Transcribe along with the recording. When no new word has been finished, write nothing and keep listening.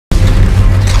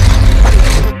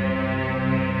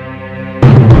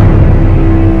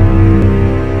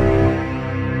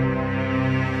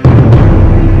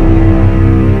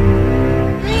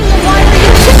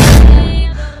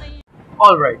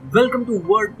Alright, welcome to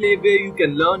Wordplay where you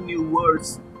can learn new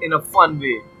words in a fun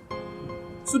way.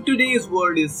 So today's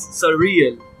word is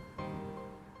surreal.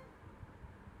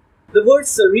 The word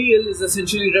surreal is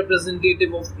essentially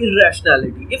representative of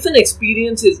irrationality. If an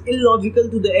experience is illogical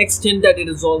to the extent that it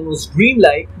is almost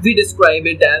dreamlike, we describe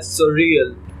it as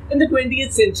surreal. In the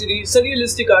 20th century,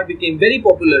 surrealistic art became very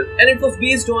popular, and it was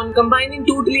based on combining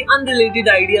totally unrelated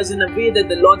ideas in a way that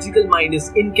the logical mind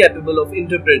is incapable of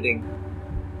interpreting.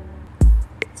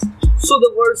 So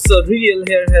the word surreal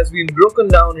here has been broken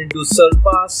down into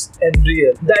surpass and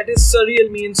real. That is, surreal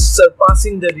means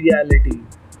surpassing the reality.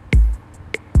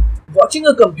 Watching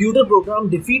a computer program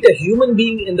defeat a human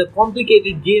being in the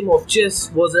complicated game of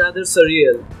chess was rather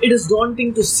surreal. It is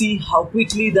daunting to see how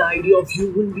quickly the idea of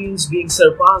human beings being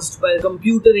surpassed by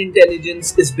computer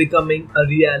intelligence is becoming a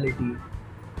reality.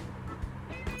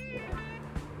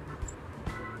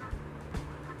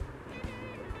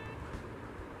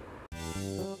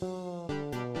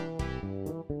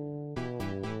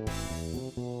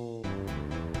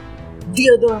 The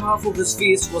other half of his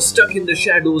face was stuck in the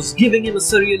shadows, giving him a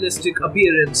surrealistic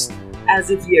appearance, as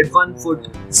if he had one foot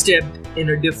stepped in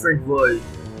a different world.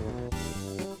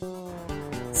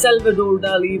 Salvador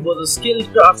Dali was a skilled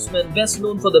craftsman best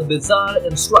known for the bizarre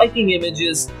and striking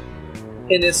images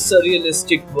in his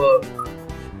surrealistic work.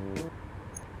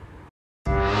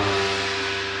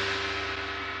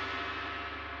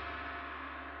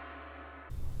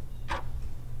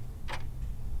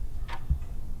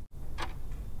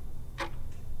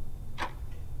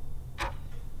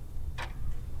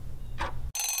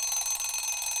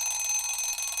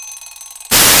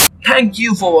 Thank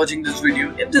you for watching this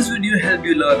video. If this video helped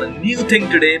you learn a new thing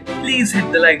today, please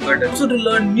hit the like button. So to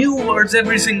learn new words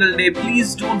every single day,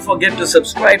 please don't forget to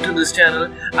subscribe to this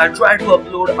channel. I try to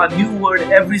upload a new word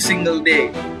every single day.